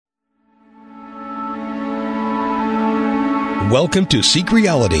Welcome to Seek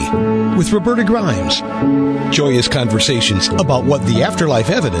Reality with Roberta Grimes. Joyous conversations about what the afterlife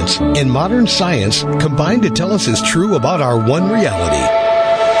evidence and modern science combine to tell us is true about our one reality.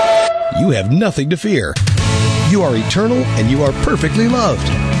 You have nothing to fear. You are eternal and you are perfectly loved.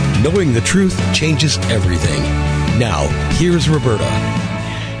 Knowing the truth changes everything. Now, here's Roberta.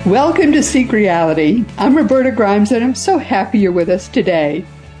 Welcome to Seek Reality. I'm Roberta Grimes, and I'm so happy you're with us today.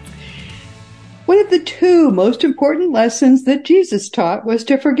 One of the two most important lessons that Jesus taught was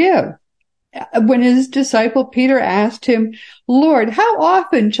to forgive. When his disciple Peter asked him, "Lord, how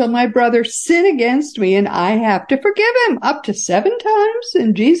often shall my brother sin against me and I have to forgive him? Up to 7 times?"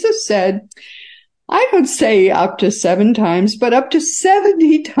 And Jesus said, "I don't say up to 7 times, but up to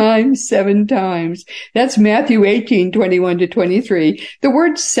 70 times 7 times. That's Matthew 18:21-23. The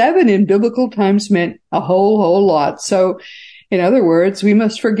word 7 in biblical times meant a whole lot. So, in other words, we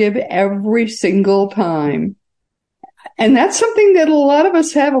must forgive every single time. And that's something that a lot of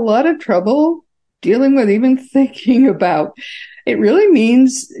us have a lot of trouble dealing with, even thinking about. It really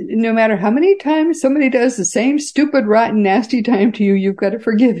means no matter how many times somebody does the same stupid, rotten, nasty time to you, you've got to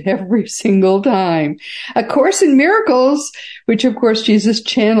forgive every single time. A Course in Miracles, which of course Jesus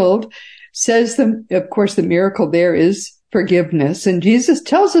channeled, says of course the miracle there is forgiveness. And Jesus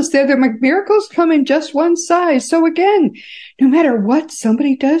tells us there that miracles come in just one size. So again, no matter what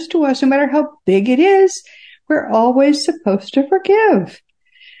somebody does to us, no matter how big it is, we're always supposed to forgive.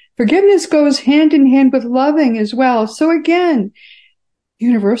 Forgiveness goes hand in hand with loving as well. So again,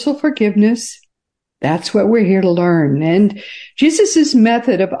 universal forgiveness, that's what we're here to learn. And Jesus'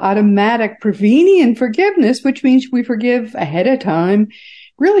 method of automatic prevenient forgiveness, which means we forgive ahead of time,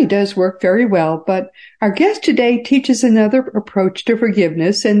 really does work very well. But our guest today teaches another approach to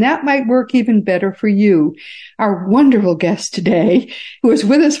forgiveness, and that might work even better for you. Our wonderful guest today, who is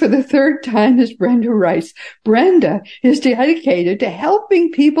with us for the 3rd time, is Brenda Reiss. Brenda is dedicated to helping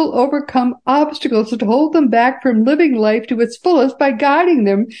people overcome obstacles that hold them back from living life to its fullest by guiding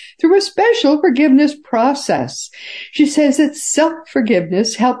them through a special forgiveness process. She says that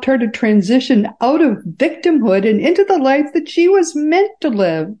self-forgiveness helped her to transition out of victimhood and into the life that she was meant to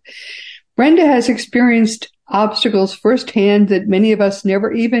live. Brenda has experienced obstacles firsthand that many of us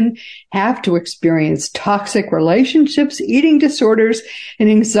never even have to experience. Toxic relationships, eating disorders, and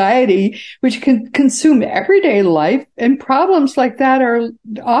anxiety, which can consume everyday life. And problems like that are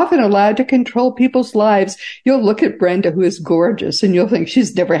often allowed to control people's lives. You'll look at Brenda, who is gorgeous, and you'll think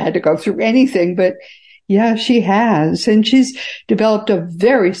she's never had to go through anything, but yeah, she has. And she's developed a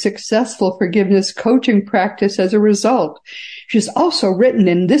very successful forgiveness coaching practice as a result. She's also written,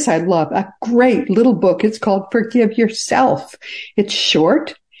 and this I love, a great little book. It's called Forgive Yourself. It's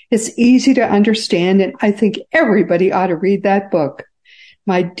short, it's easy to understand, and I think everybody ought to read that book.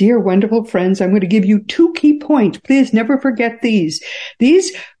 My dear, wonderful friends, I'm going to give you 2 key points. Please never forget these.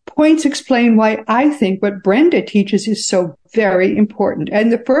 These points explain why I think what Brenda teaches is so very important.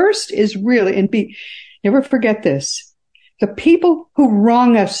 And the first is really, never forget this. The people who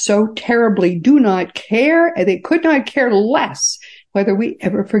wrong us so terribly do not care, and they could not care less whether we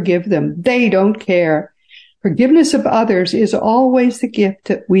ever forgive them. They don't care. Forgiveness of others is always the gift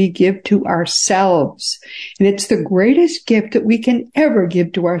that we give to ourselves. And it's the greatest gift that we can ever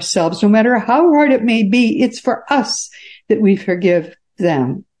give to ourselves. No matter how hard it may be, it's for us that we forgive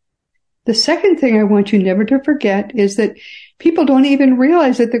them. The second thing I want you never to forget is that people don't even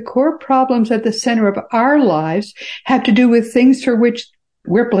realize that the core problems at the center of our lives have to do with things for which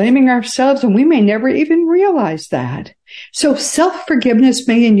we're blaming ourselves, and we may never even realize that. So self-forgiveness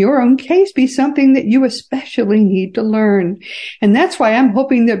may, in your own case, be something that you especially need to learn. And that's why I'm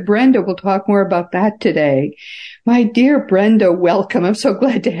hoping that Brenda will talk more about that today. My dear Brenda, welcome. I'm so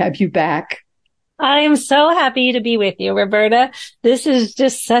glad to have you back. I am so happy to be with you, Roberta. This is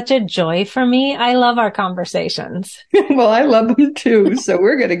just such a joy for me. I love our conversations. Well, I love them too. So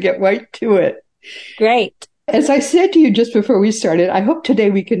we're going to get right to it. Great. As I said to you just before we started, I hope today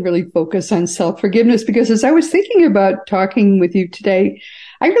we can really focus on self-forgiveness, because as I was thinking about talking with you today,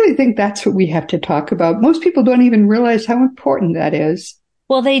 I really think that's what we have to talk about. Most people don't even realize how important that is.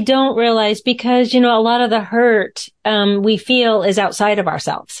 Well, they don't realize because, a lot of the hurt we feel is outside of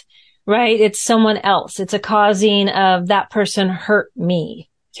ourselves. Right? It's someone else. It's a causing of that person hurt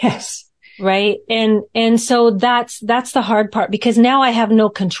me. Yes. Right? And so that's the hard part, because now I have no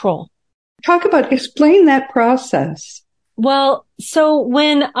control. Explain that process. Well, so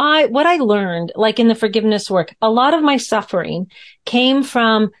what I learned, like in the forgiveness work, a lot of my suffering came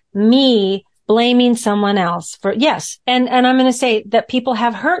from me blaming someone else for, yes. And I'm going to say that people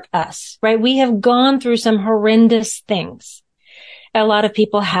have hurt us, right? We have gone through some horrendous things. A lot of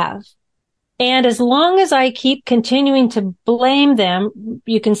people have. And as long as I keep continuing to blame them,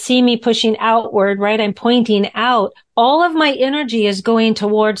 you can see me pushing outward, right? I'm pointing out. All of my energy is going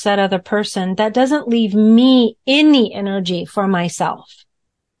towards that other person. That doesn't leave me any energy for myself,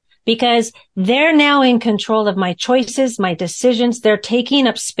 because they're now in control of my choices, my decisions. They're taking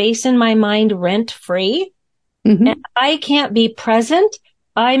up space in my mind rent free. Mm-hmm. And I can't be present.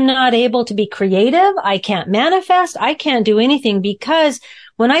 I'm not able to be creative. I can't manifest. I can't do anything, because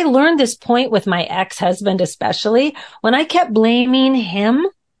when I learned this point with my ex-husband, especially, when I kept blaming him,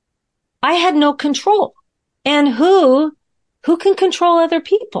 I had no control. And who can control other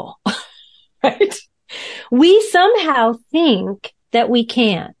people? Right? We somehow think that we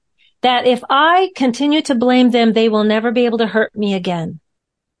can, that if I continue to blame them, they will never be able to hurt me again.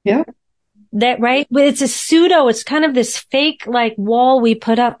 Yeah. That, right? But it's kind of this fake like wall we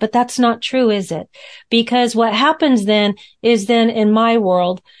put up, but that's not true, is it? Because what happens then is in my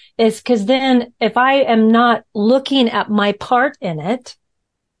world is, because then if I am not looking at my part in it,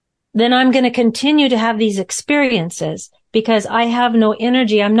 then I'm going to continue to have these experiences because I have no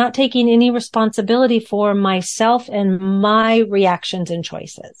energy. I'm not taking any responsibility for myself and my reactions and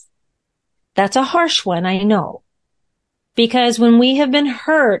choices. That's a harsh one, I know. Because when we have been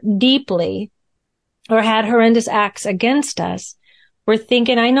hurt deeply or had horrendous acts against us, we're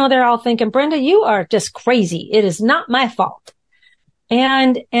thinking, I know they're all thinking, Brenda, you are just crazy. It is not my fault.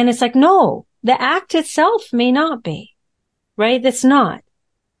 And it's like, no, the act itself may not be, right? That's not.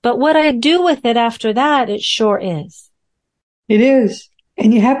 But what I do with it after that, it sure is. It is.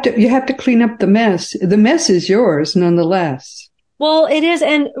 And you have to clean up the mess. The mess is yours nonetheless. Well, it is.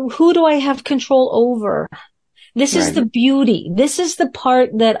 And who do I have control over? This is the beauty. This is the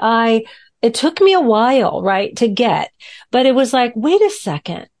part that it took me a while, right, to get. But it was like, wait a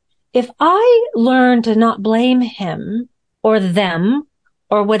second. If I learn to not blame him or them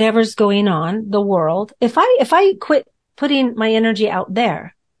or whatever's going on, the world, if I quit putting my energy out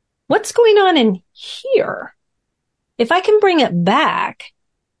there, what's going on in here? If I can bring it back,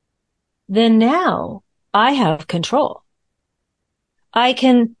 then now I have control. I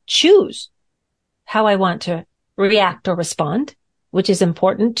can choose how I want to react or respond, which is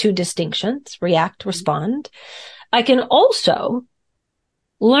important. Two distinctions, react, respond. I can also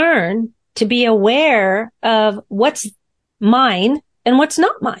learn to be aware of what's mine and what's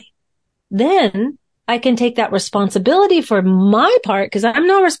not mine. Then I can take that responsibility for my part, because I'm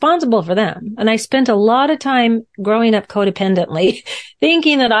not responsible for them. And I spent a lot of time growing up codependently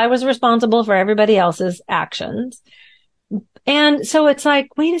thinking that I was responsible for everybody else's actions. And so it's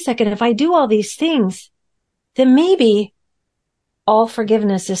like, wait a second, if I do all these things, then maybe all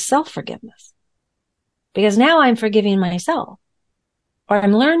forgiveness is self-forgiveness. Because now I'm forgiving myself, or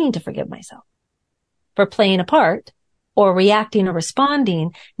I'm learning to forgive myself for playing a part or reacting or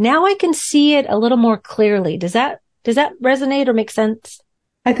responding. Now I can see it a little more clearly. Does that resonate or make sense?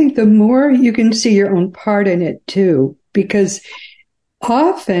 I think the more you can see your own part in it too, because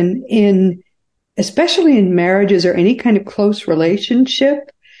often especially in marriages or any kind of close relationship,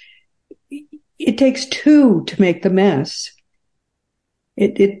 it takes two to make the mess.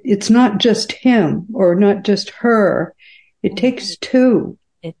 It's not just him or not just her. It takes two.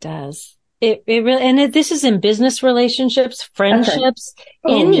 It does. It really, and this is in business relationships, friendships,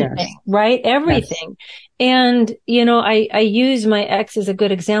 anything, yes. Right? Everything. Yes. And, I use my ex as a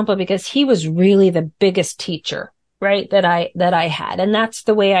good example because he was really the biggest teacher, right? That I had. And that's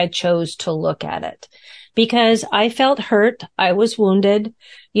the way I chose to look at it, because I felt hurt. I was wounded,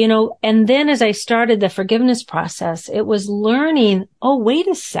 and then as I started the forgiveness process, it was learning, oh, wait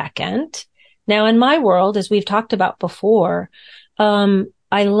a second. Now in my world, as we've talked about before,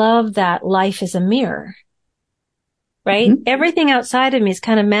 I love that life is a mirror, right? Mm-hmm. Everything outside of me is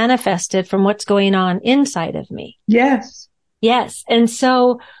kind of manifested from what's going on inside of me. Yes. Yes. And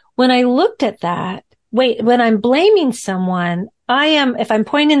so when I looked at that, when I'm blaming someone, if I'm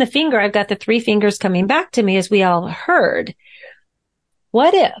pointing the finger, I've got the three fingers coming back to me, as we all heard.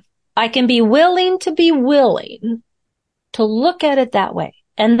 What if I can be willing to look at it that way?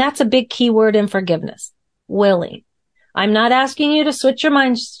 And that's a big key word in forgiveness, willing. I'm not asking you to switch your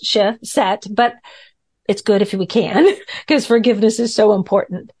mind set, but it's good if we can, because forgiveness is so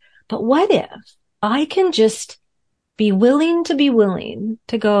important. But what if I can just be willing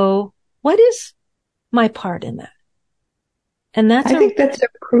to go, what is my part in that? And I think that's so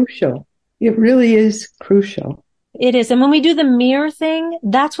crucial. It really is crucial. It is. And when we do the mirror thing,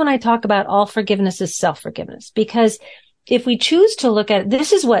 that's when I talk about all forgiveness is self-forgiveness. Because if we choose to look at it,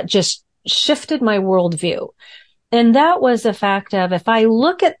 this is what just shifted my worldview. And that was the fact of, if I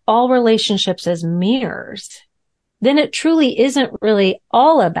look at all relationships as mirrors, then it truly isn't really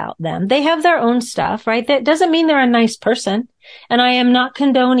all about them. They have their own stuff, right? That doesn't mean they're a nice person. And I am not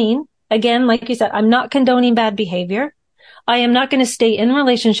condoning, again, like you said, I'm not condoning bad behavior. I am not going to stay in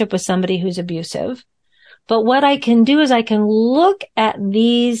relationship with somebody who's abusive. But what I can do is I can look at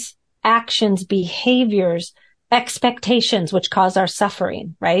these actions, behaviors, expectations, which cause our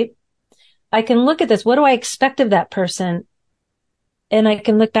suffering, right? I can look at this. What do I expect of that person? And I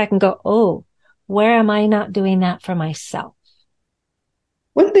can look back and go, oh, where am I not doing that for myself?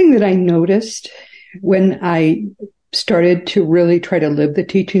 One thing that I noticed when I started to really try to live the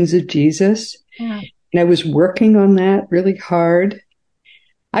teachings of Jesus, and I was working on that really hard.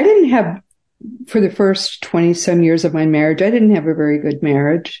 I didn't have, for the first 20 some years of my marriage, I didn't have a very good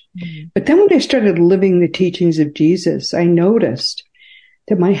marriage. Mm-hmm. But then when I started living the teachings of Jesus, I noticed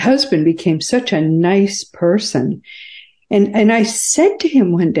that my husband became such a nice person. And I said to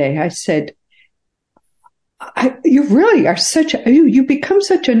him one day, I said, you really are you become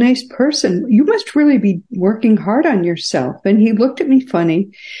such a nice person. You must really be working hard on yourself. And he looked at me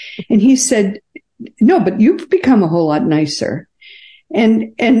funny and he said, no, but you've become a whole lot nicer.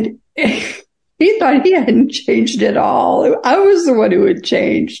 And he thought he hadn't changed at all. I was the one who had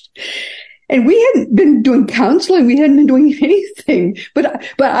changed. And we hadn't been doing counseling. We hadn't been doing anything, but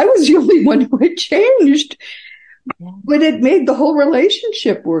I was the only one who had changed. But it made the whole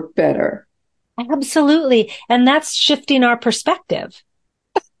relationship work better. Absolutely. And that's shifting our perspective,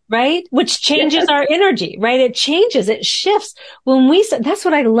 right? Which changes our energy, right? It changes, it shifts. That's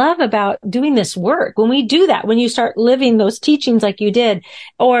what I love about doing this work. When we do that, when you start living those teachings like you did,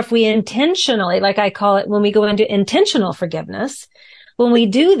 or if we intentionally, like I call it, when we go into intentional forgiveness, when we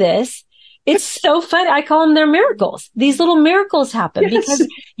do this, it's so fun. I call them their miracles. These little miracles happen because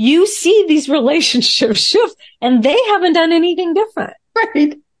you see these relationships shift and they haven't done anything different.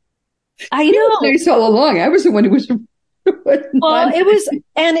 Right. I know. You were nice all along. I was the one who was. Well,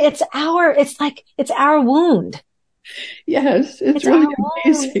 it's our wound. Yes. It's really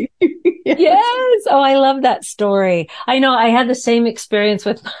amazing. Yes. Oh, I love that story. I know I had the same experience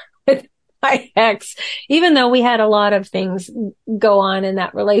with my ex, even though we had a lot of things go on in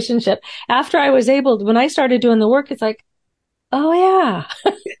that relationship. After I was when I started doing the work, it's like, oh yeah.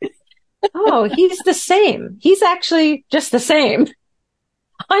 Oh, he's the same. He's actually just the same.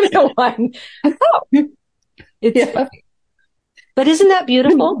 I'm the one. Oh, But isn't that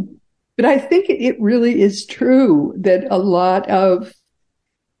beautiful? But I think it really is true that a lot of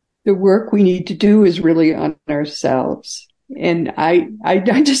the work we need to do is really on ourselves. And I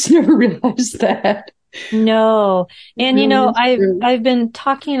just never realized that. No. And I've been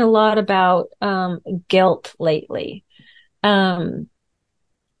talking a lot about guilt lately. And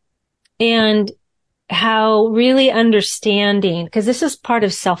how really understanding, because this is part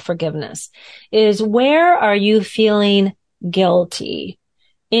of self-forgiveness, is where are you feeling guilty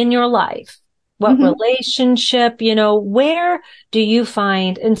in your life? What relationship, where do you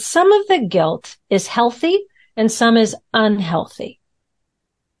find, and some of the guilt is healthy and some is unhealthy.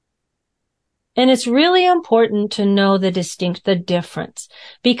 And it's really important to know the difference,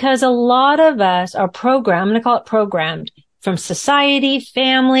 because a lot of us are programmed, I'm going to call it programmed, from society,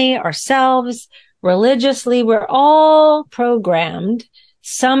 family, ourselves, religiously. We're all programmed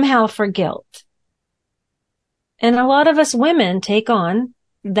somehow for guilt. And a lot of us women take on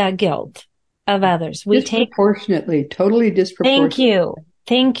that guilt of others. Totally disproportionately.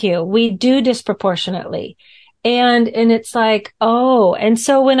 Thank you. We do disproportionately. And it's like, oh, and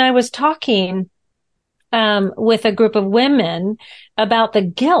so when I was talking, with a group of women about the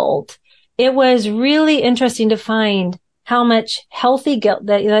guilt, it was really interesting to find how much healthy guilt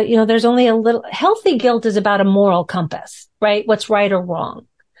that, there's only a little. Healthy guilt is about a moral compass, right? What's right or wrong.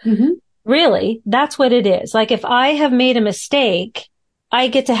 Mm-hmm. Really, that's what it is. Like if I have made a mistake, I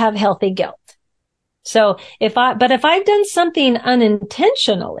get to have healthy guilt. So if I've done something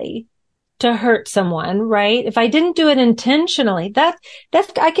unintentionally to hurt someone, right? If I didn't do it intentionally,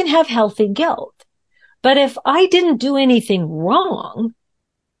 I can have healthy guilt. But if I didn't do anything wrong,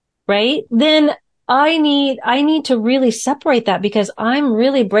 right, then I need to really separate that, because I'm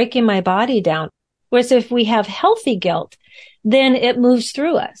really breaking my body down. Whereas if we have healthy guilt, then it moves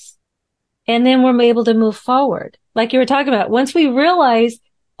through us. And then we're able to move forward. Like you were talking about, once we realize,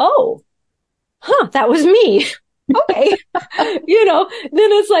 that was me. Okay. Then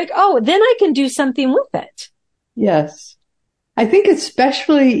it's like, then I can do something with it. Yes. I think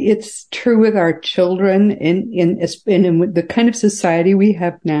especially it's true with our children in the kind of society we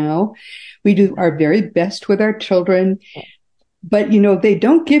have now. We do our very best with our children, but they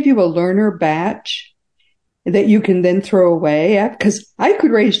don't give you a learner badge that you can then throw away. Because I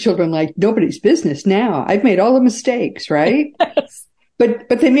could raise children like nobody's business now. I've made all the mistakes, right? Yes. But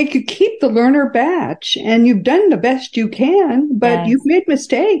they make you keep the learner batch, and you've done the best you can, but Yes. you've made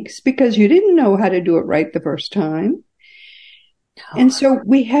mistakes because you didn't know how to do it right the first time. Oh. And so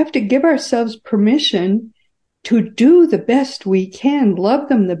we have to give ourselves permission to do the best we can, love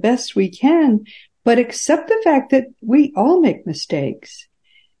them the best we can, but accept the fact that we all make mistakes.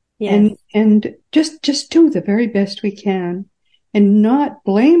 Yes. And just do the very best we can and not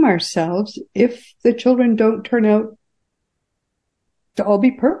blame ourselves if the children don't turn out to all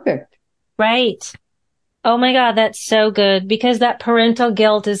be perfect. Right. Oh my God, that's so good, because that parental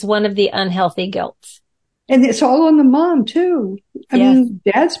guilt is one of the unhealthy guilts. And it's all on the mom too. I mean,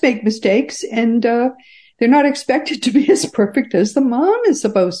 dads make mistakes, and they're not expected to be as perfect as the mom is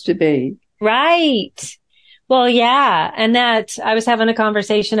supposed to be. Right. Well, yeah. And that I was having a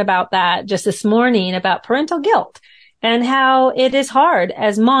conversation about that just this morning, about parental guilt and how it is hard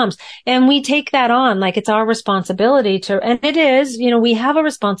as moms. And we take that on like it's our responsibility to, and it is, we have a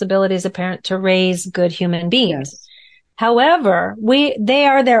responsibility as a parent to raise good human beings. Yes. However, they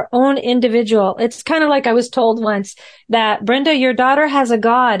are their own individual. It's kind of like I was told once that, Brenda, your daughter has a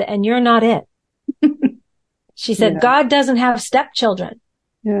God and you're not it. She said, Yeah. God doesn't have stepchildren.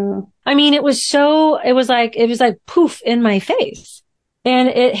 Yeah. I mean, it was like poof in my face. And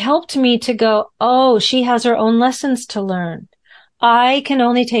it helped me to go, oh, she has her own lessons to learn. I can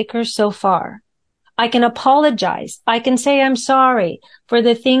only take her so far. I can apologize. I can say I'm sorry for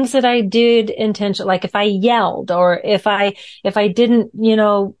the things that I did intentionally, like if I yelled or if I didn't,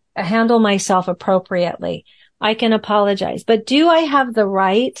 handle myself appropriately. I can apologize. But do I have the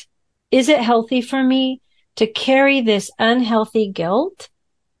right? Is it healthy for me to carry this unhealthy guilt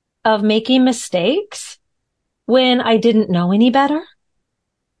of making mistakes when I didn't know any better?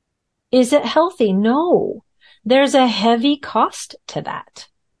 Is it healthy? No. There's a heavy cost to that.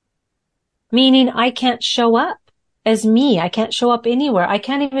 Meaning I can't show up as me. I can't show up anywhere. I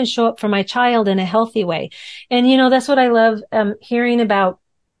can't even show up for my child in a healthy way. And that's what I love hearing about,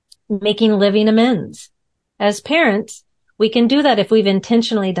 making living amends. As parents, we can do that if we've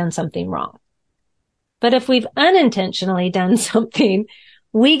intentionally done something wrong. But if we've unintentionally done something,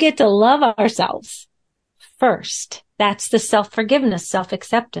 we get to love ourselves first. That's the self-forgiveness,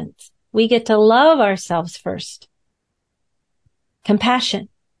 self-acceptance. We get to love ourselves first. Compassion,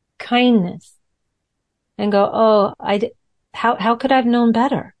 kindness, and go, oh, how could I have known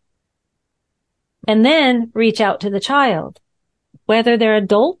better? And then reach out to the child, whether they're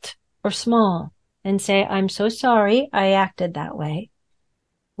adult or small, and say, I'm so sorry I acted that way.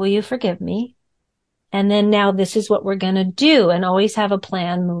 Will you forgive me? And then now this is what we're going to do, and always have a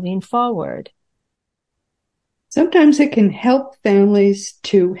plan moving forward. Sometimes it can help families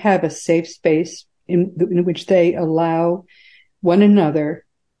to have a safe space in which they allow one another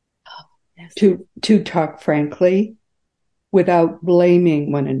to talk frankly without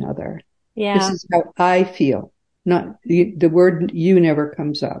blaming one another. Yeah. This is how I feel. Not the word you never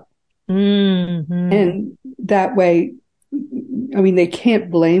comes up. Mm-hmm. And that way, I mean, they can't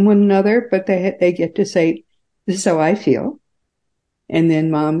blame one another, but they get to say, this is how I feel. And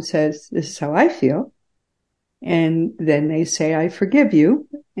then mom says, this is how I feel. And then they say, I forgive you,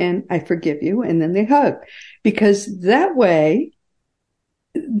 and I forgive you. And then they hug, because that way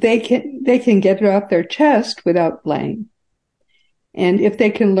they can get it off their chest without blame. And if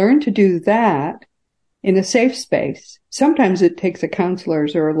they can learn to do that in a safe space, sometimes it takes a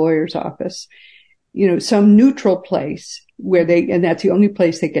counselor's or a lawyer's office, some neutral place where and that's the only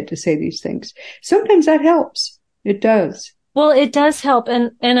place they get to say these things. Sometimes that helps. It does. Well, it does help.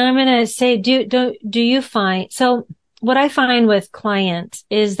 And I'm going to say, do you find, so what I find with clients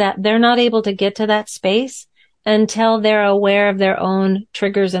is that they're not able to get to that space until they're aware of their own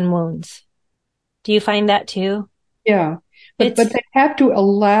triggers and wounds. Do you find that too? Yeah. But they have to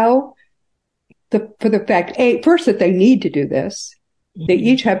allow for the fact, first, that they need to do this. Mm-hmm. They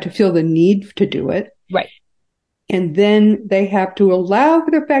each have to feel the need to do it. Right. And then they have to allow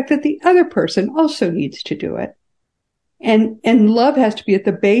for the fact that the other person also needs to do it. And love has to be at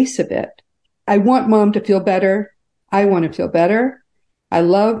the base of it. I want mom to feel better. I want to feel better. I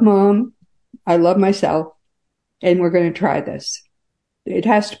love mom. I love myself. And we're going to try this. It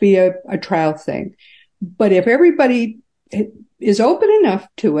has to be a trial thing. But if everybody is open enough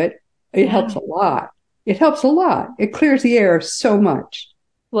to it, it helps a lot. It helps a lot. It clears the air so much.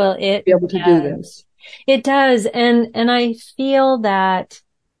 Well, to be able to do this. It does. And I feel that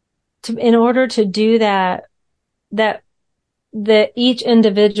in order to do that each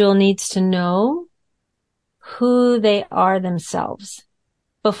individual needs to know who they are themselves.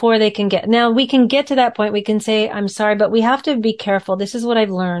 before they can now we can get to that point. We can say, I'm sorry, but we have to be careful. This is what I've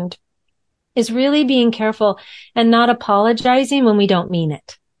learned, is really being careful and not apologizing when we don't mean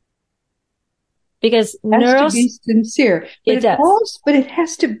it. Because it has to be sincere. But it does. But it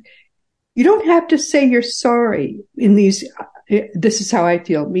has to, you don't have to say you're sorry in these, this is how I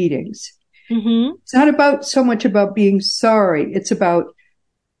feel meetings. Mm-hmm. It's not so much about being sorry. It's about,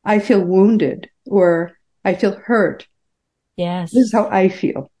 I feel wounded or I feel hurt. Yes. This is how I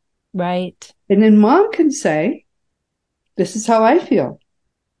feel. Right. And then mom can say, this is how I feel.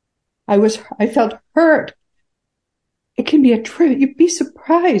 I felt hurt. It can be you'd be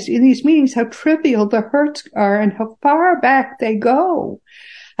surprised in these meetings how trivial the hurts are and how far back they go.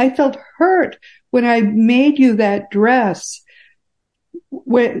 I felt hurt when I made you that dress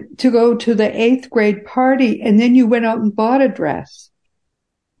to go to the 8th grade party, and then you went out and bought a dress.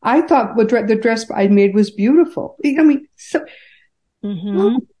 I thought the dress I made was beautiful. I mean,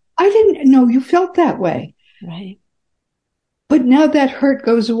 I didn't know you felt that way. Right. But now that hurt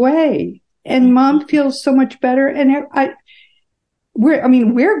goes away, and mom feels so much better. And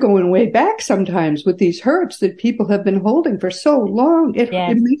we're going way back sometimes with these hurts that people have been holding for so long. It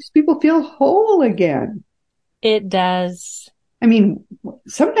makes people feel whole again. It does. I mean,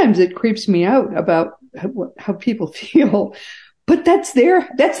 sometimes it creeps me out about how people feel, but that's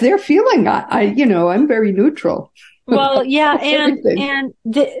their feeling. I'm very neutral. Well, yeah. And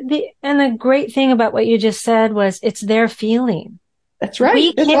the great thing about what you just said was it's their feeling. That's right.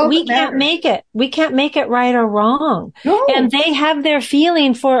 We can't make it. We can't make it right or wrong. No. And they have their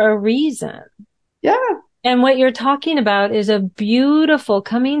feeling for a reason. Yeah. And what you're talking about is a beautiful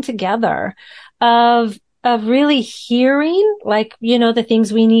coming together of really hearing, like, the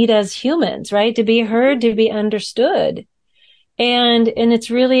things we need as humans, right? To be heard, to be understood. And it's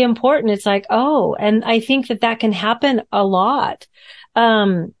really important. It's like, and I think that can happen a lot.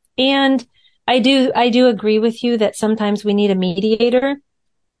 And I do agree with you that sometimes we need a mediator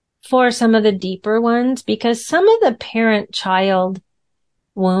for some of the deeper ones, because some of the parent-child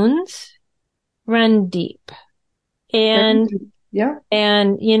wounds run deep. And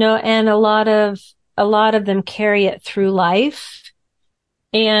a lot of them carry it through life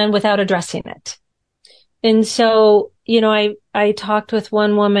and without addressing it. And so, I talked with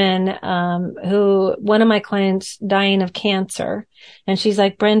one woman, one of my clients dying of cancer, and she's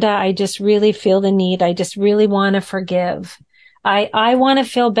like, Brenda, I just really feel the need. I just really want to forgive. I want to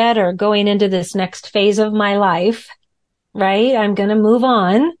feel better going into this next phase of my life, right? I'm going to move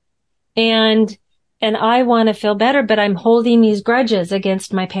on, and I want to feel better, but I'm holding these grudges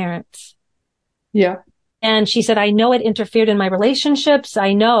against my parents. Yeah. And she said, I know it interfered in my relationships.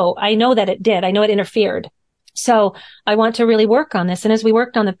 I know that it did. I know it interfered. So I want to really work on this. And as we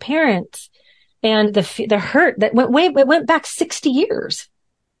worked on the parents and the hurt that went back 60 years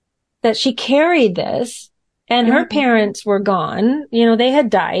that she carried this, and her parents were gone, they had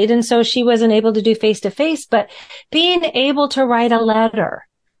died. And so she wasn't able to do face to face, but being able to write a letter,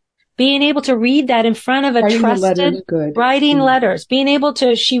 being able to read that in front of writing letters, being able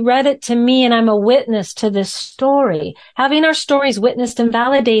to, she read it to me, and I'm a witness to this story. Having our stories witnessed and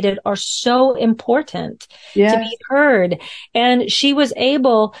validated are so important to be heard. And she was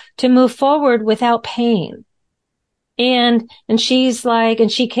able to move forward without pain. And she's like,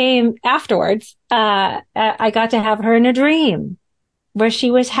 and she came afterwards. I got to have her in a dream where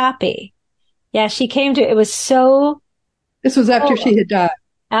she was happy. Yeah, she came to, it was so. This was after she had died.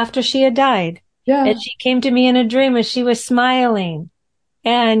 After she had died. Yeah. And she came to me in a dream and she was smiling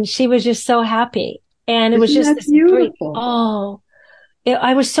and she was just so happy. And it was just this beautiful.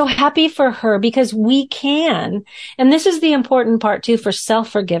 I was so happy for her, because we can. And this is the important part too for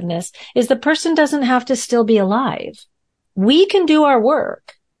self-forgiveness, is the person doesn't have to still be alive. We can do our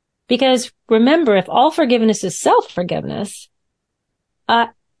work, because remember, if all forgiveness is self-forgiveness, I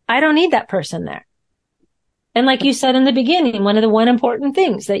don't need that person there. And like you said in the beginning, one important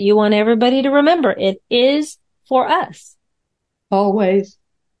things that you want everybody to remember, it is for us. Always.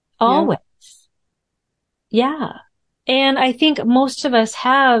 Yeah. And I think most of us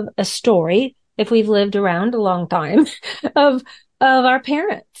have a story, if we've lived around a long time, of our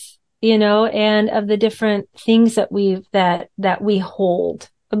parents, and of the different things that we hold.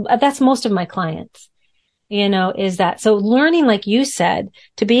 That's most of my clients. Is that. So learning, like you said,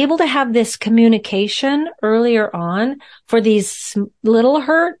 to be able to have this communication earlier on for these little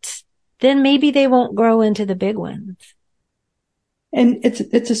hurts, then maybe they won't grow into the big ones. And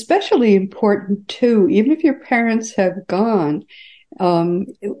it's especially important too, even if your parents have gone,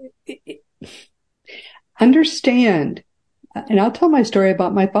 understand, and I'll tell my story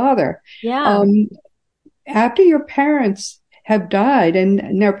about my father. Yeah. After your parents have died,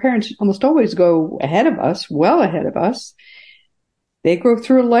 and our parents almost always go ahead of us, well ahead of us. They go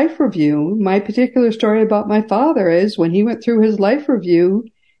through a life review. My particular story about my father is when he went through his life review,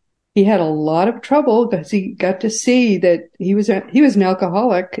 he had a lot of trouble because he got to see that he was an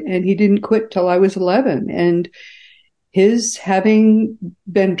alcoholic, and he didn't quit till I was 11. And his having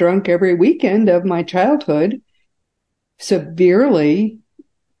been drunk every weekend of my childhood severely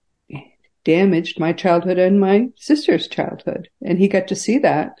damaged my childhood and my sister's childhood. And he got to see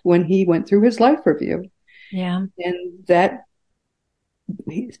that when he went through his life review. Yeah. And that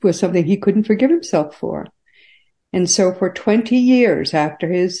was something he couldn't forgive himself for. And so for 20 years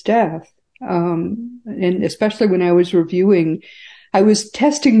after his death, and especially when I was reviewing, I was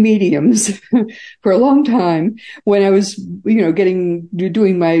testing mediums for a long time when I was,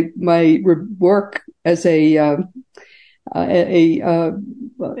 doing my work as doing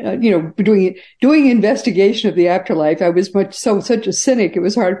investigation of the afterlife. I was such a cynic. It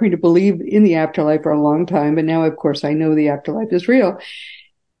was hard for me to believe in the afterlife for a long time. But now, of course, I know the afterlife is real.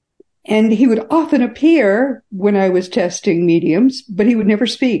 And he would often appear when I was testing mediums, but he would never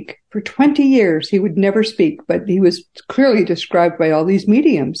speak. For 20 years, he would never speak, but he was clearly described by all these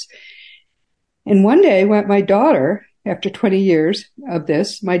mediums. And one day, my daughter, after 20 years of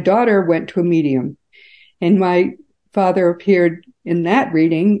this, my daughter went to a medium, and my father appeared in that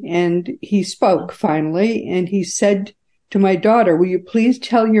reading, and he spoke finally, and he said to my daughter, "Will you please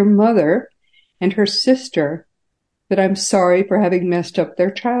tell your mother and her sister that I'm sorry for having messed up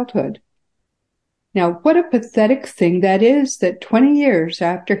their childhood?" Now, what a pathetic thing that is, that 20 years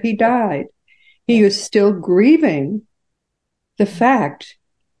after he died, he was still grieving the fact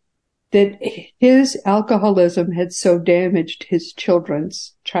that his alcoholism had so damaged his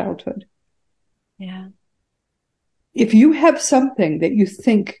children's childhood. Yeah. If you have something that you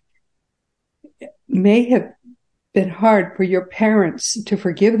think may have been hard for your parents to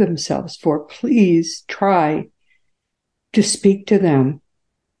forgive themselves for, please try to speak to them.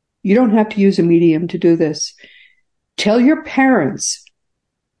 You don't have to use a medium to do this. Tell your parents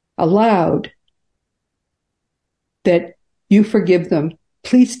aloud that you forgive them.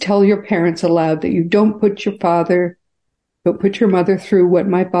 Please tell your parents aloud that you don't put your mother through what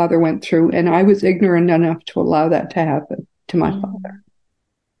my father went through, and I was ignorant enough to allow that to happen to my father.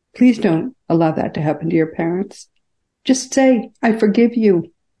 Please don't allow that to happen to your parents. Just say, "I forgive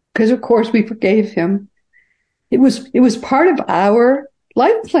you," because of course we forgave him. It was part of our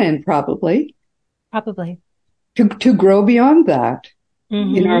life plan, probably to grow beyond that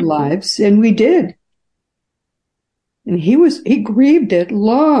in our lives, and we did. And he grieved it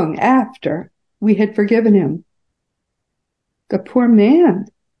long after we had forgiven him. The poor man.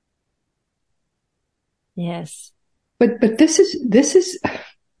 Yes. But this is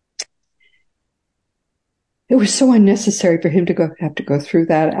it was so unnecessary for him to have to go through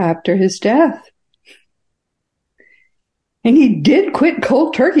that after his death. And he did quit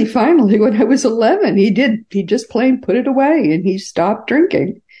cold turkey finally when I was 11. He just plain put it away, and he stopped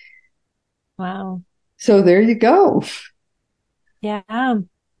drinking. Wow. So there you go. Yeah.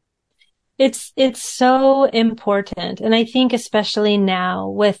 It's so important. And I think especially now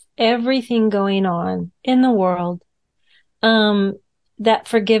with everything going on in the world, that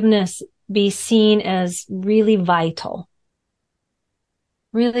forgiveness be seen as really vital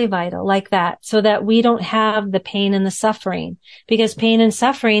like that, so that we don't have the pain and the suffering, because pain and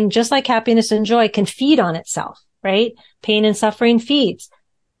suffering, just like happiness and joy, can feed on itself, right? Pain and suffering feeds.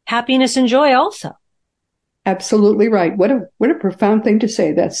 Happiness and joy also. Absolutely right. What a profound thing to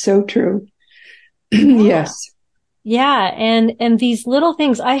say. That's so true. Yeah. Yes. Yeah. And these little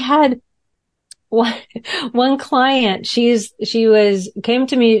things. I had one client, she came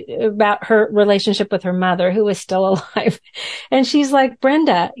to me about her relationship with her mother, who was still alive. And she's like,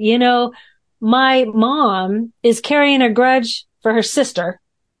 "Brenda, my mom is carrying a grudge for her sister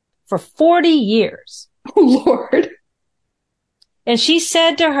for 40 years. Oh, Lord. And she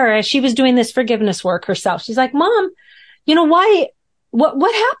said to her, as she was doing this forgiveness work herself, she's like, "Mom, why,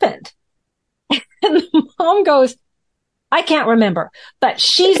 what happened?" And the mom goes, "I can't remember, but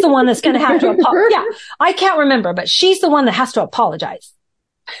she's the one that's going to have to apologize." Yeah, "I can't remember, but she's the one that has to apologize."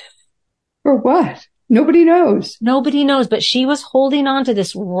 For what? Nobody knows. Nobody knows, but she was holding on to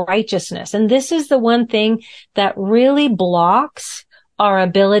this righteousness. And this is the one thing that really blocks our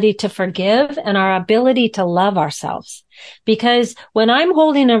ability to forgive and our ability to love ourselves. Because when I'm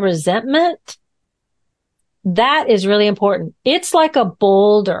holding a resentment, that is really important. It's like a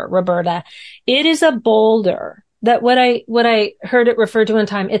boulder, Roberta. It is a boulder. That what I heard it referred to one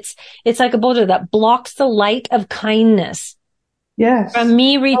time, it's like a boulder that blocks the light of kindness Yes. From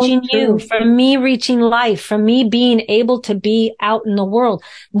me reaching true. you, from me reaching life, from me being able to be out in the world.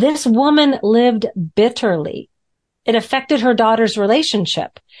 This woman lived bitterly. It affected her daughter's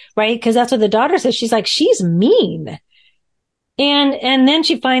relationship, right? Because that's what the daughter says. She's like, she's mean. And then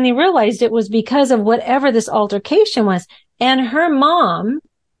she finally realized it was because of whatever this altercation was. And her mom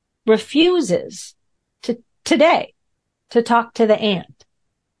refuses today to talk to the aunt.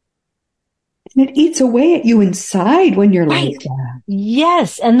 And it eats away at you inside when you're Right. like that.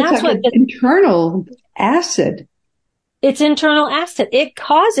 Yes. And that's like what internal acid. It's internal acid. It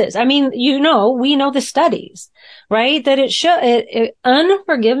causes, I mean, we know the studies, right? That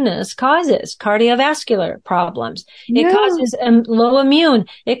unforgiveness causes cardiovascular problems. It causes low immune.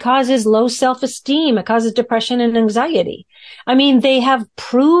 It causes low self-esteem. It causes depression and anxiety. I mean, they have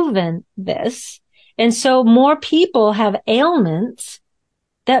proven this. And so more people have ailments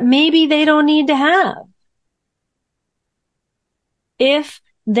that maybe they don't need to have. If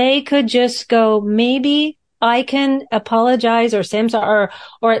they could just go, maybe I can apologize or say I'm sorry,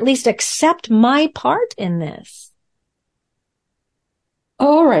 or at least accept my part in this.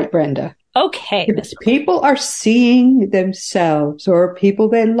 All right, Brenda. Okay. If people are seeing themselves or people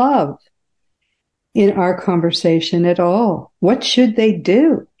they love in our conversation at all, what should they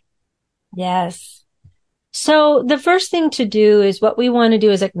do? Yes. So the first thing to do is what we want to do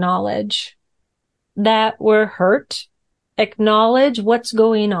is acknowledge that we're hurt, acknowledge what's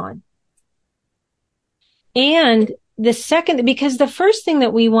going on. And the second, because the first thing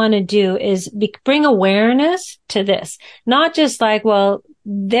that we want to do is bring awareness to this, not just like, well,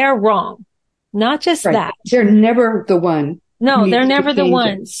 they're wrong, not just that. They're never the one. No, they're never the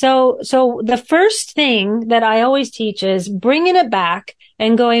one. So the first thing that I always teach is bringing it back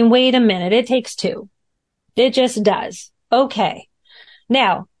and going, wait a minute, it takes two. It just does. Okay.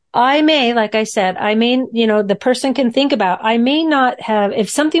 Now, like I said, the person can think about, I may not have, if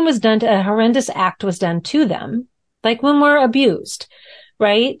something was done a horrendous act was done to them, like when we're abused,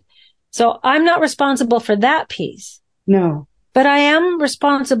 right? So I'm not responsible for that piece. No. But I am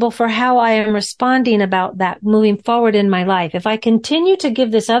responsible for how I am responding about that moving forward in my life. If I continue to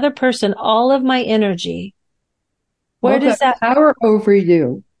give this other person all of my energy, where does that power over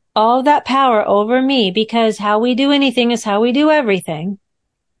you? All that power over me, because how we do anything is how we do everything.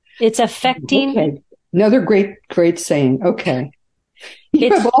 It's affecting. Okay. Another great saying. Okay.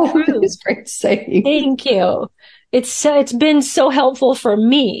 You have all these great sayings. Thank you. It's been so helpful for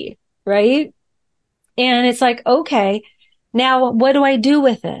me, right? And it's like, okay, now what do I do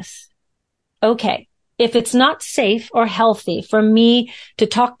with this? Okay. If it's not safe or healthy for me to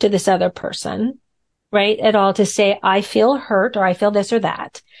talk to this other person, right, at all, to say, I feel hurt or I feel this or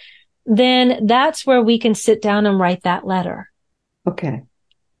that, then that's where we can sit down and write that letter. Okay.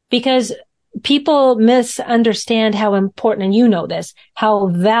 Because people misunderstand how important, and you know this, how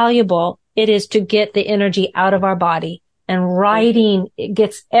valuable it is to get the energy out of our body. And writing, it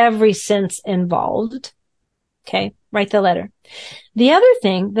gets every sense involved. Okay. Write the letter. The other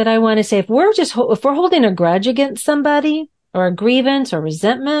thing that I want to say, if we're holding a grudge against somebody or a grievance or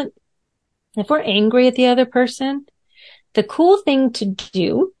resentment, if we're angry at the other person, the cool thing to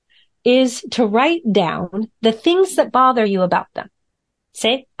do is to write down the things that bother you about them.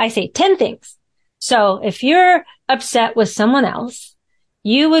 I say 10 things. So if you're upset with someone else,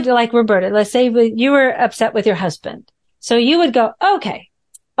 you would, like Roberta, let's say you were upset with your husband. So you would go, okay,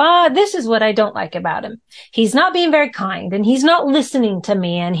 this is what I don't like about him. He's not being very kind, and he's not listening to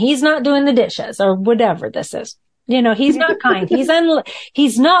me, and he's not doing the dishes, or whatever this is. He's not kind.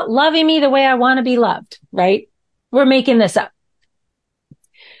 He's not loving me the way I want to be loved, right? We're making this up.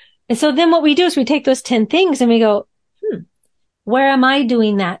 And so then what we do is we take those 10 things and we go, where am I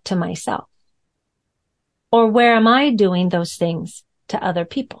doing that to myself? Or where am I doing those things to other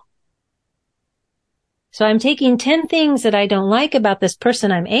people? So I'm taking 10 things that I don't like about this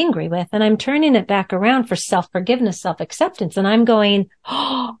person I'm angry with, and I'm turning it back around for self-forgiveness, self-acceptance. And I'm going,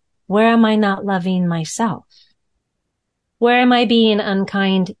 where am I not loving myself? Where am I being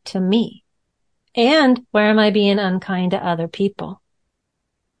unkind to me? And where am I being unkind to other people?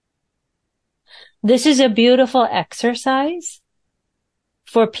 This is a beautiful exercise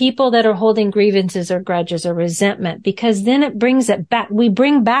for people that are holding grievances or grudges or resentment, because then it brings it back. We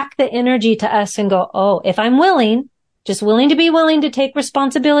bring back the energy to us and go, oh, if I'm willing to be willing to take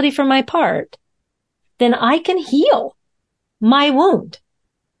responsibility for my part, then I can heal my wound.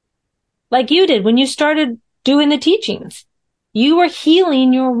 Like you did when you started doing the teachings. You were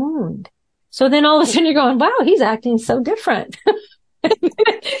healing your wound. So then all of a sudden you're going, wow, he's acting so different. And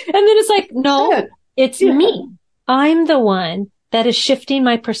then it's like, no, it's me. I'm the one that is shifting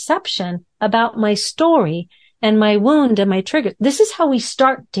my perception about my story and my wound and my trigger. This is how we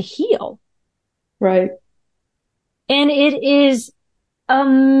start to heal. Right. And it is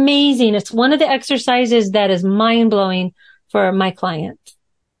amazing. It's one of the exercises that is mind-blowing for my clients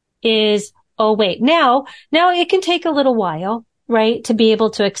is, oh, wait, now it can take a little while, right, to be able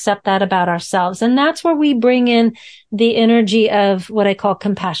to accept that about ourselves. And that's where we bring in the energy of what I call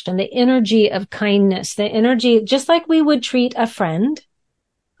compassion, the energy of kindness, the energy, just like we would treat a friend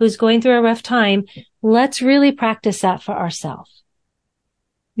who's going through a rough time. Let's really practice that for ourselves.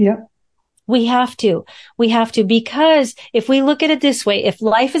 Yep. We have to, because if we look at it this way, if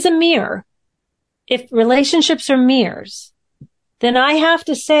life is a mirror, if relationships are mirrors, then I have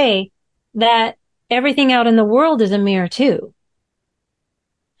to say that everything out in the world is a mirror too.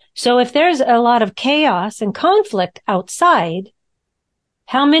 So if there's a lot of chaos and conflict outside,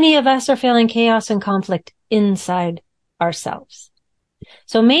 how many of us are feeling chaos and conflict inside ourselves?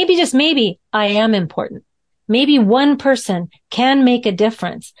 So maybe, just maybe, I am important. Maybe one person can make a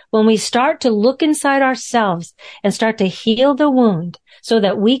difference when we start to look inside ourselves and start to heal the wound so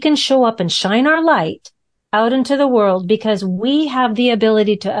that we can show up and shine our light out into the world, because we have the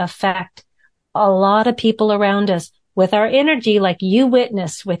ability to affect a lot of people around us with our energy, like you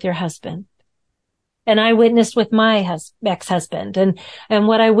witnessed with your husband. And I witnessed with my ex-husband, and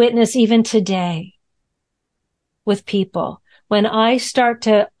what I witness even today with people. When I start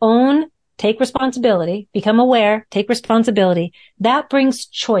to take responsibility, become aware, take responsibility, that brings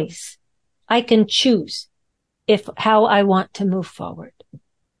choice. I can choose how I want to move forward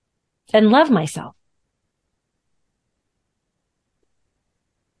and love myself.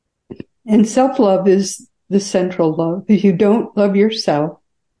 And self-love is the central love. If you don't love yourself,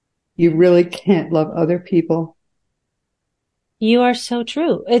 you really can't love other people. You are so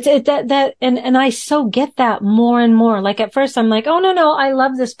true. And I so get that more and more. Like at first I'm like, oh, no, I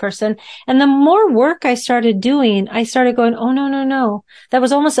love this person. And the more work I started doing, I started going, oh, no. That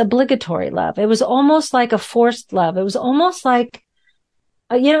was almost obligatory love. It was almost like a forced love. It was almost like,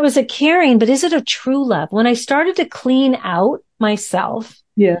 it was a caring, but is it a true love? When I started to clean out myself,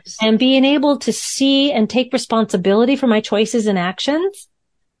 yes, and being able to see and take responsibility for my choices and actions,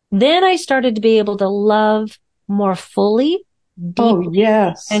 then I started to be able to love more fully, deeply,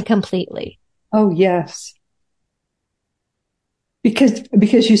 and completely. Oh, yes.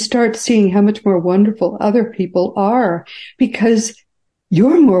 Because you start seeing how much more wonderful other people are, because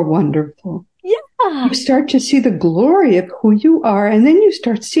you're more wonderful. Yeah. You start to see the glory of who you are, and then you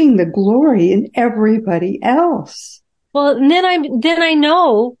start seeing the glory in everybody else. Well, then I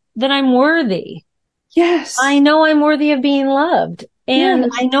know that I'm worthy. Yes. I know I'm worthy of being loved. And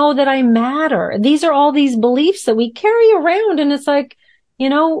yes. I know that I matter. These are all these beliefs that we carry around. And it's like,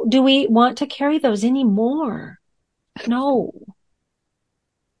 do we want to carry those anymore? No.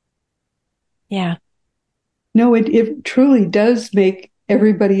 Yeah. No, it truly does make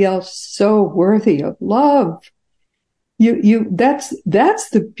everybody else so worthy of love. That's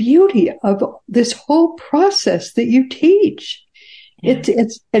the beauty of this whole process that you teach. Yeah.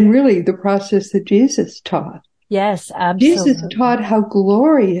 And really the process that Jesus taught. Yes, absolutely. Jesus taught how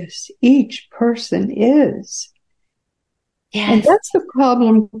glorious each person is. Yes. And that's the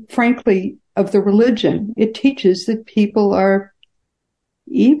problem, frankly, of the religion. It teaches that people are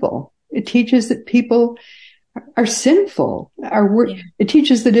evil. It teaches that people are sinful. It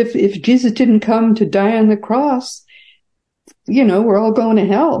teaches that if Jesus didn't come to die on the cross, we're all going to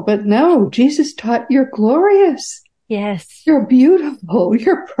hell. But no, Jesus taught you're glorious. Yes. You're beautiful.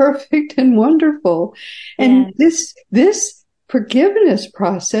 You're perfect and wonderful. And this forgiveness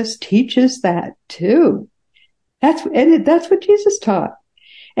process teaches that too. That's what Jesus taught.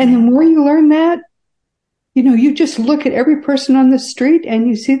 And the more you learn that, you just look at every person on the street and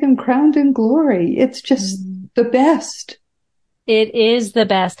you see them crowned in glory. It's just the best. It is the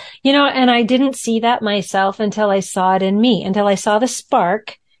best. And I didn't see that myself until I saw it in me, until I saw the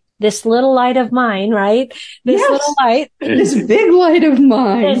spark, this little light of mine, right? This little light. This big light of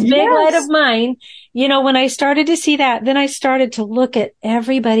mine. This big light of mine. When I started to see that, then I started to look at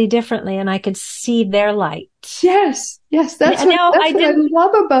everybody differently and I could see their light. Yes. That's what I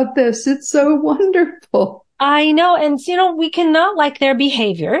love about this. It's so wonderful. I know. And, we cannot like their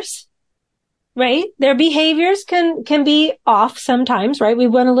behaviors. Right? Their behaviors can be off sometimes, right? We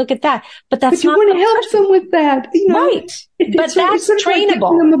want to look at that, but that's not. But you want to help them with that, right? But that's trainable. Like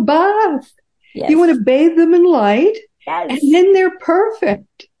giving them a bath. Yes. You want to bathe them in light, and then they're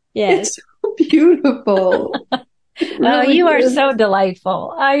perfect. Yes, it's so beautiful. Really you are so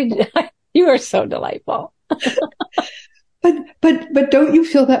delightful. You are so delightful. But don't you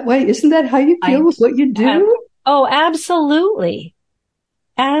feel that way? Isn't that how you feel with what you do? Oh, absolutely.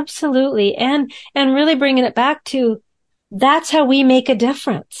 Absolutely. And really bringing it back to, that's how we make a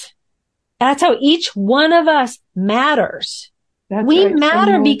difference. That's how each one of us matters. We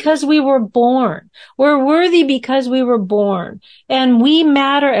matter because we were born. We're worthy because we were born. And we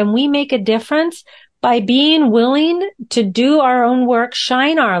matter and we make a difference by being willing to do our own work,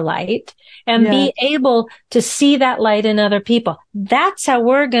 shine our light, and be able to see that light in other people. That's how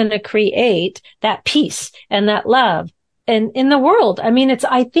we're going to create that peace and that love in the world. I mean,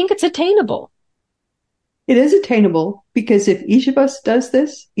 I think it's attainable. It is attainable because if each of us does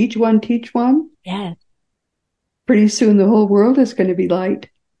this, each one teach one. Yeah. Pretty soon the whole world is going to be light.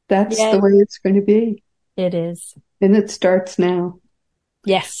 That's the way it's going to be. It is. And it starts now.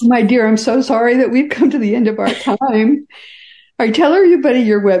 Yes. My dear, I'm so sorry that we've come to the end of our time. All right, tell everybody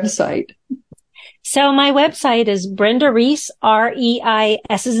your website. So my website is Brenda Reiss, Reis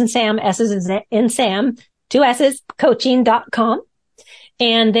as in Sam, S as in Sam, 2 S's, coaching.com.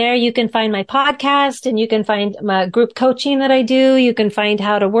 And there you can find my podcast and you can find my group coaching that I do. You can find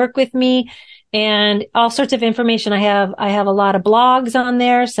how to work with me and all sorts of information. I have a lot of blogs on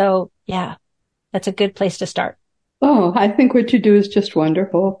there. So yeah, that's a good place to start. Oh, I think what you do is just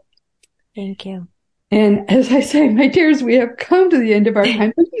wonderful. Thank you. And as I say, my dears, we have come to the end of our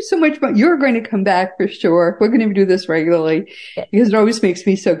time. Thank you so much. But you're going to come back for sure. We're going to do this regularly because it always makes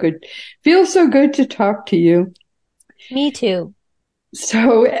me so good. Feels so good to talk to you. Me too.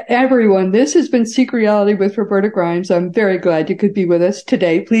 So everyone, this has been Seek Reality with Roberta Grimes. I'm very glad you could be with us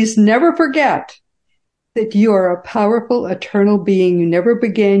today. Please never forget that you are a powerful, eternal being. You never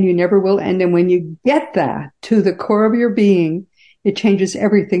began, you never will end. And when you get that to the core of your being, it changes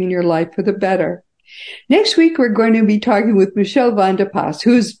everything in your life for the better. Next week, we're going to be talking with Michelle Van de Pas,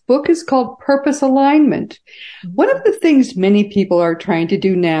 whose book is called Purpose Alignment. One of the things many people are trying to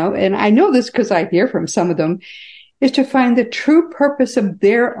do now, and I know this because I hear from some of them, is to find the true purpose of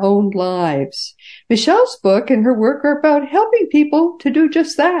their own lives. Michelle's book and her work are about helping people to do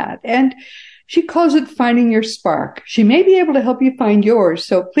just that. And she calls it Finding Your Spark. She may be able to help you find yours,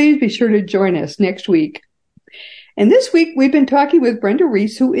 so please be sure to join us next week. And this week, we've been talking with Brenda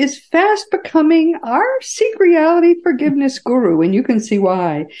Reiss, who is fast becoming our Seek Reality forgiveness guru, and you can see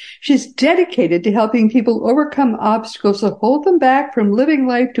why. She's dedicated to helping people overcome obstacles that hold them back from living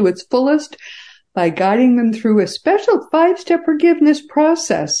life to its fullest by guiding them through a special 5-step forgiveness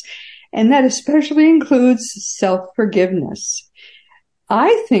process, and that especially includes self-forgiveness.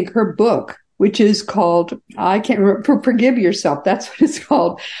 I think her book, which is called, I can't remember, Forgive Yourself. That's what it's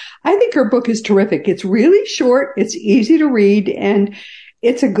called. I think her book is terrific. It's really short. It's easy to read. And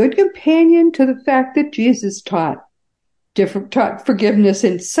it's a good companion to the fact that Jesus taught forgiveness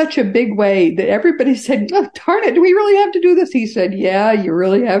in such a big way that everybody said, oh, darn it, do we really have to do this? He said, yeah, you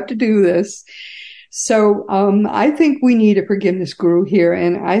really have to do this. So I think we need a forgiveness guru here.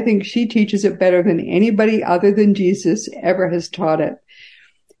 And I think she teaches it better than anybody other than Jesus ever has taught it.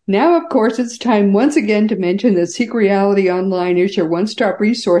 Now, of course, it's time once again to mention that Seek Reality Online is your one-stop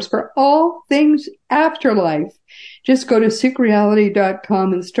resource for all things afterlife. Just go to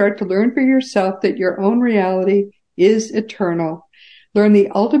seekreality.com and start to learn for yourself that your own reality is eternal. Learn the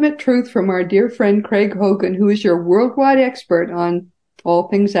ultimate truth from our dear friend Craig Hogan, who is your worldwide expert on all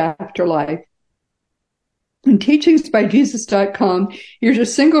things afterlife. And teachingsbyjesus.com is your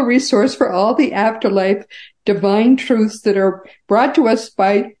single resource for all the afterlife divine truths that are brought to us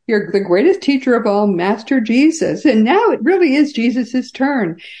by the greatest teacher of all, Master Jesus. And now it really is Jesus'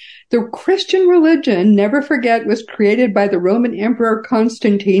 turn. The Christian religion, never forget, was created by the Roman Emperor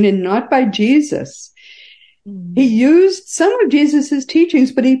Constantine and not by Jesus. He used some of Jesus'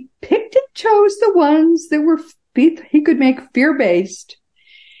 teachings, but he picked and chose the ones that he could make fear-based.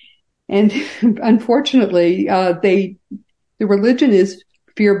 And unfortunately, the religion is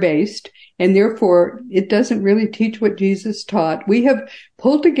fear-based, and therefore it doesn't really teach what Jesus taught. We have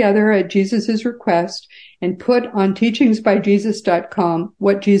pulled together at Jesus' request and put on teachingsbyjesus.com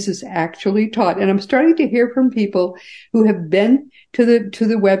what Jesus actually taught. And I'm starting to hear from people who have been to the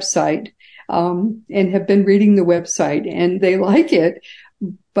website, and have been reading the website, and they like it.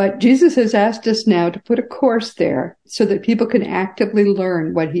 But Jesus has asked us now to put a course there so that people can actively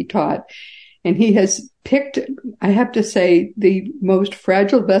learn what he taught. And he has picked, I have to say, the most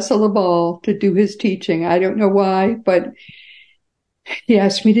fragile vessel of all to do his teaching. I don't know why, but he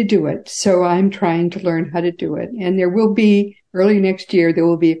asked me to do it. So I'm trying to learn how to do it. And there will be, early next year, there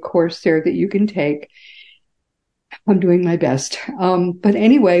will be a course there that you can take. I'm doing my best. But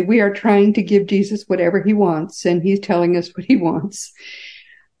anyway, we are trying to give Jesus whatever he wants, and he's telling us what he wants.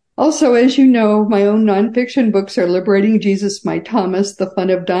 Also, as you know, my own nonfiction books are Liberating Jesus, My Thomas, The Fun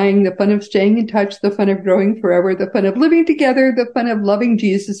of Dying, The Fun of Staying in Touch, The Fun of Growing Forever, The Fun of Living Together, The Fun of Loving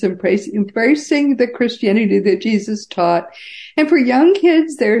Jesus, Embracing the Christianity that Jesus taught. And for young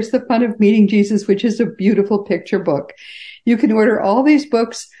kids, there's The Fun of Meeting Jesus, which is a beautiful picture book. You can order all these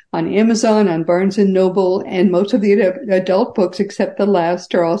books on Amazon, on Barnes & Noble, and most of the adult books, except the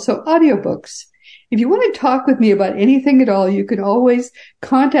last, are also audiobooks. If you want to talk with me about anything at all, you can always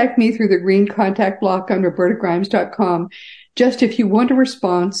contact me through the green contact block on robertagrimes.com. Just if you want a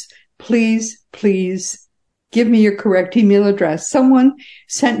response, please give me your correct email address. Someone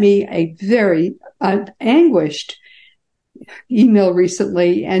sent me a very anguished email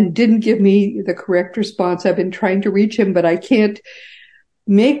recently and didn't give me the correct response. I've been trying to reach him, but I can't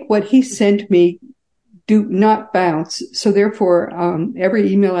make what he sent me do not bounce. So therefore, every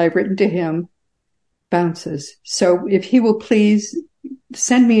email I've written to him bounces. So if he will please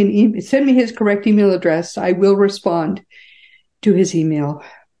send me his correct email address, I will respond to his email.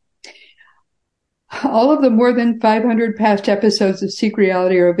 All of the more than 500 past episodes of Seek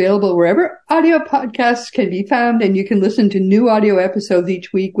Reality are available wherever audio podcasts can be found, and you can listen to new audio episodes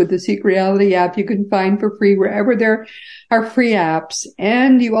each week with the Seek Reality app you can find for free wherever there are free apps.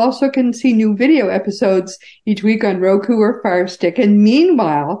 And you also can see new video episodes each week on Roku or Fire Stick. And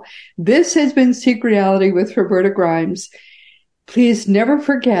meanwhile, this has been Seek Reality with Roberta Grimes. Please never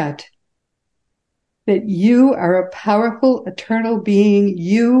forget that you are a powerful, eternal being.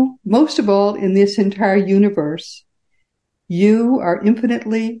 You, most of all, in this entire universe. You are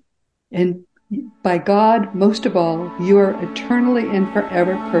infinitely, and by God, most of all, you are eternally and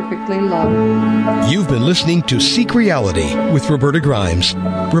forever perfectly loved. You've been listening to Seek Reality with Roberta Grimes.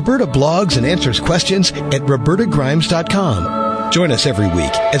 Roberta blogs and answers questions at robertagrimes.com. Join us every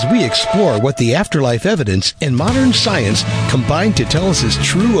week as we explore what the afterlife evidence and modern science combine to tell us is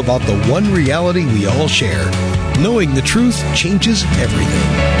true about the one reality we all share. Knowing the truth changes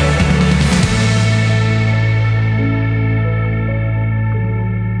everything.